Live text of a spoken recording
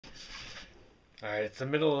Alright, it's the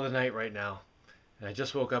middle of the night right now, and I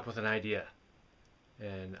just woke up with an idea.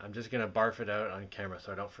 And I'm just going to barf it out on camera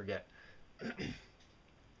so I don't forget.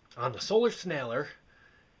 On the solar Snailer,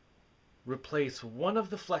 replace one of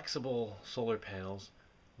the flexible solar panels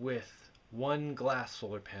with one glass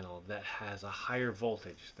solar panel that has a higher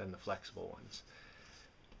voltage than the flexible ones.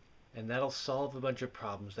 And that'll solve a bunch of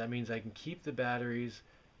problems. That means I can keep the batteries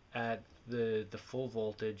at the full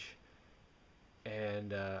voltage,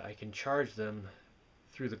 and I can charge them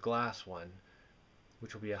through the glass one,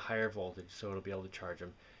 which will be a higher voltage, so it'll be able to charge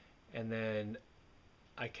them. And then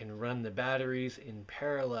I can run the batteries in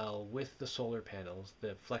parallel with the solar panels,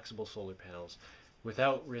 the flexible solar panels,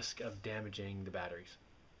 without risk of damaging the batteries.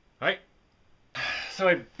 All right. So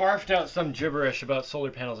I barfed out some gibberish about solar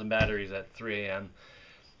panels and batteries at 3 a.m.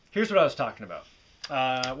 Here's what I was talking about.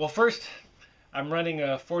 Well, first, I'm running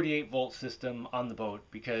a 48 volt system on the boat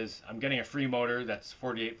because I'm getting a free motor that's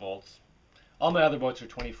 48 volts. All my other boats are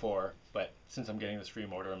 24, but since I'm getting this free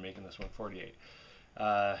motor, I'm making this one 48.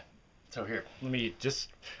 So here, I'm going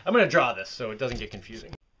to draw this so it doesn't get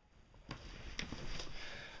confusing.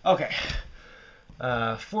 Okay,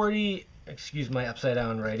 excuse my upside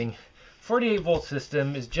down writing. 48 volt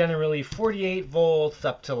system is generally 48 volts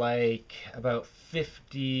up to like about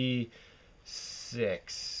 56.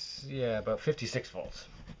 Yeah, about 56 volts.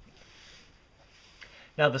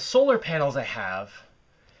 Now the solar panels I have,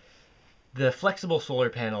 the flexible solar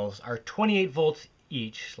panels, are 28 volts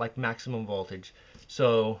each, like maximum voltage.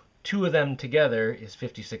 So two of them together is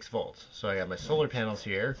 56 volts. So I got my solar panels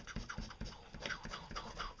here.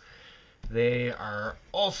 They are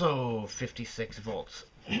also 56 volts.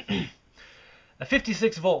 A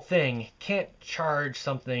 56 volt thing can't charge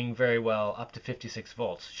something very well up to 56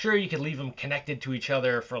 volts. Sure, you could leave them connected to each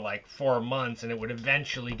other for like 4 months and it would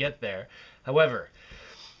eventually get there. However,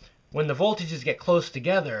 when the voltages get close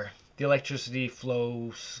together, the electricity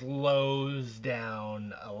flow slows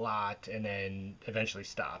down a lot and then eventually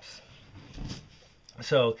stops.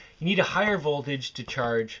 So you need a higher voltage to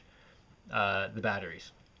charge the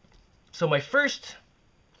batteries. So my first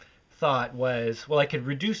thought was, well, I could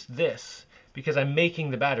reduce this because I'm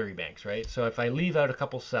making the battery banks, right? So if I leave out a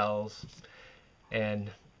couple cells,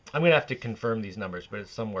 and I'm going to have to confirm these numbers, but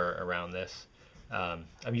it's somewhere around this. I'm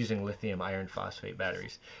using lithium iron phosphate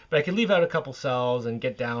batteries. But I could leave out a couple cells and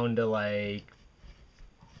get down to like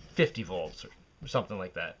 50 volts or something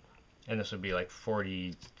like that. And this would be like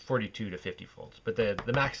 42 to 50 volts. But the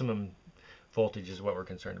maximum voltage is what we're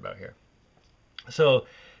concerned about here. So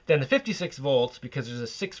then the 56 volts, because there's a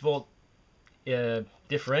 6 volt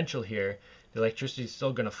differential here, the electricity is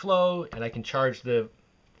still going to flow, and I can charge the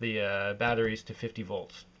batteries to 50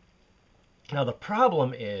 volts. Now the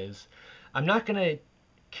problem is I'm not going to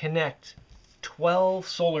connect 12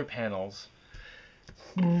 solar panels.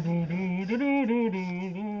 I'm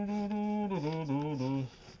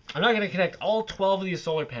not going to connect all 12 of these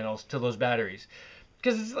solar panels to those batteries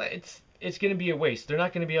because it's going to be a waste. They're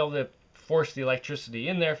not going to be able to force the electricity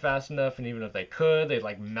in there fast enough, and even if they could, they'd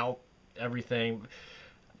like melt everything.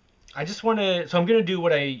 I just want to, so I'm going to do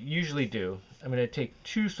what I usually do. I'm going to take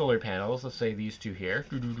 2 solar panels, let's say these 2 here.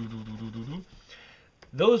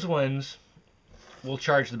 Those ones will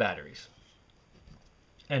charge the batteries.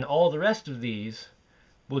 And all the rest of these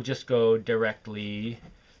will just go directly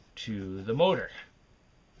to the motor.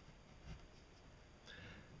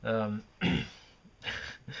 This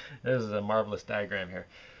is a marvelous diagram here.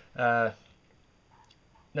 Now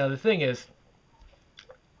the thing is,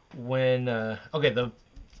 when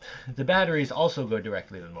the batteries also go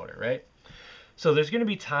directly to the motor, right? So there's going to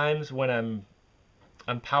be times when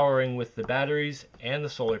I'm powering with the batteries and the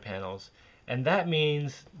solar panels, and that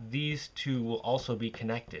means these two will also be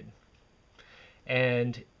connected.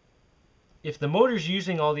 And if the motor's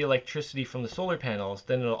using all the electricity from the solar panels,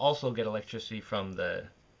 then it'll also get electricity from the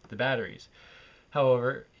batteries.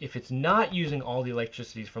 However, if it's not using all the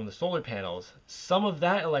electricity from the solar panels, some of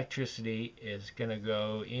that electricity is going to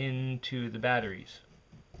go into the batteries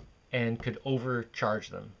and could overcharge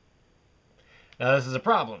them. Now this is a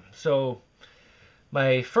problem. So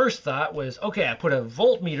my first thought was, okay, I put a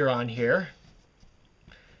voltmeter on here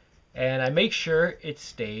and I make sure it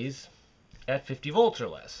stays at 50 volts or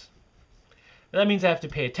less. That means I have to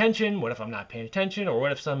pay attention. What if I'm not paying attention? Or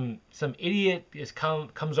what if some idiot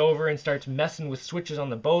comes over and starts messing with switches on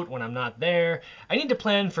the boat when I'm not there? I need to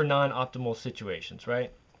plan for non-optimal situations,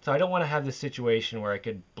 right? So I don't want to have this situation where I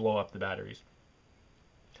could blow up the batteries.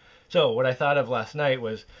 So what I thought of last night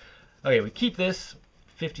was, okay, we keep this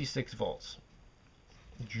 56 volts.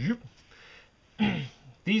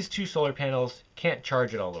 These 2 solar panels can't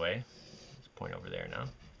charge it all the way. Let's point over there now.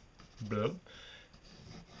 Bloop.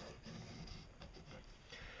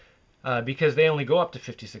 because they only go up to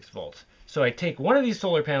 56 volts. So I take one of these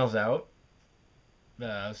solar panels out,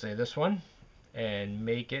 let's say this one, and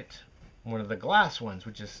make it one of the glass ones,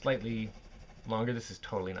 which is slightly longer. This is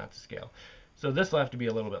totally not to scale. So this will have to be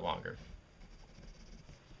a little bit longer.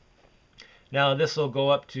 Now this will go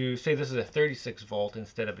up to, say this is a 36 volt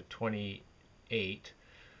instead of a 28.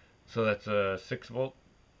 So that's a 6 volt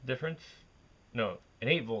difference. No, an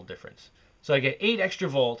 8 volt difference. So I get 8 extra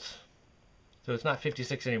volts. So it's not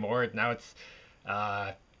 56 anymore. Now it's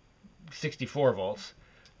 64 volts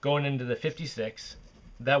going into the 56.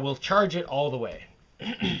 That will charge it all the way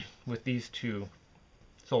with these two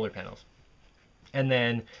solar panels. And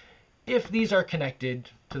then if these are connected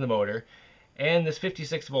to the motor, and this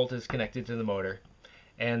 56 volt is connected to the motor,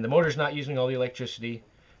 and the motor's not using all the electricity,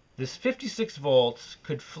 this 56 volts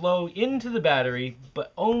could flow into the battery,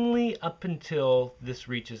 but only up until this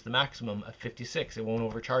reaches the maximum of 56. It won't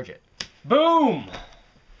overcharge it. Boom!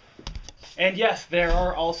 And yes, there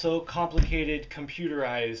are also complicated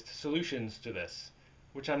computerized solutions to this,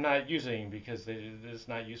 which I'm not using because it's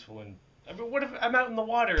not useful. I mean, what if I'm out in the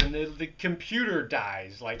water and the computer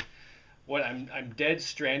dies? Like, what? I'm dead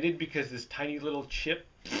stranded because this tiny little chip.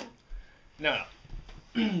 No.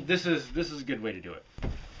 This is a good way to do it.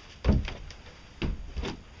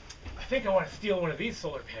 I think I want to steal one of these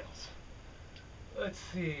solar panels. Let's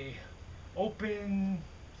see. Open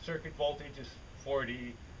circuit voltage is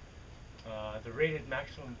 40. The rated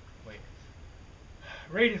maximum.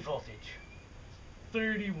 Rated voltage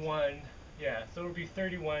 31. Yeah, so it would be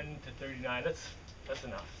 31 to 39. That's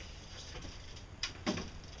enough.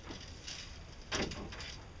 It's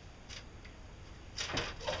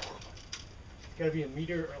got to be a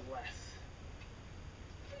meter or less.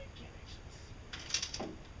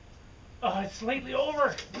 Oh, it's slightly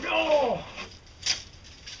over. No.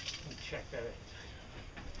 Let me check that.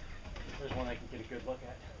 There's one I can get a good look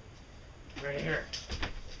at. Right here.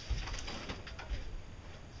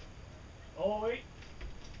 Oh wait.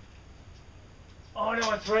 Oh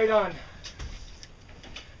no, it's right on.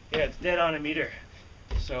 Yeah, it's dead on a meter.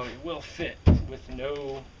 So it will fit with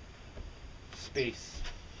no space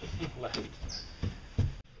left.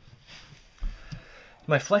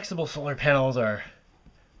 My flexible solar panels are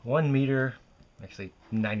 1 meter, actually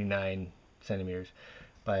 99 centimeters,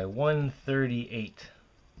 by 138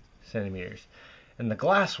 centimeters. And the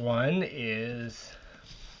glass one is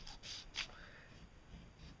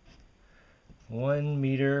 1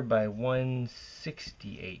 meter by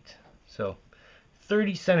 168. So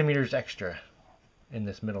 30 centimeters extra in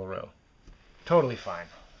this middle row. Totally fine,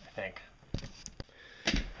 I think.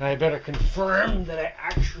 Now I better confirm that I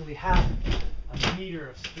actually have a meter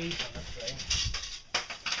of space on this thing.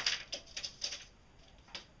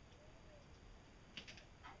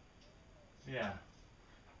 Yeah.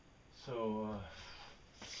 So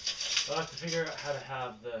I'll have to figure out how to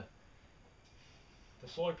have the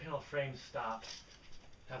solar panel frame stop.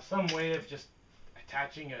 Have some way of just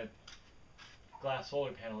attaching a glass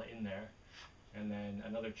solar panel in there, and then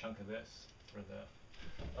another chunk of this for the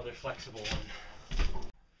other flexible one.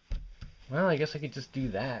 Well, I guess I could just do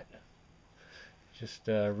that. Just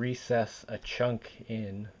recess a chunk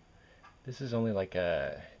in. This is only like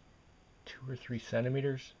a 2 or 3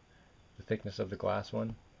 centimeters, the thickness of the glass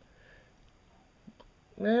one.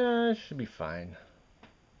 It should be fine.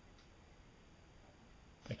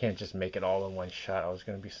 I can't just make it all in one shot. I was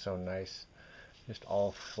going to be so nice. Just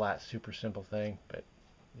all flat, super simple thing. But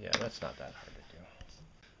yeah, that's not that hard to do.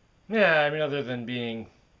 Yeah, I mean, other than being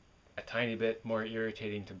a tiny bit more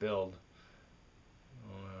irritating to build,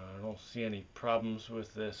 I don't see any problems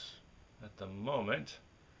with this at the moment.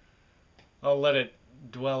 I'll let it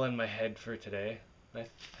dwell in my head for today. I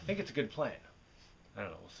think it's a good plan. I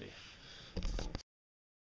don't know, we'll see.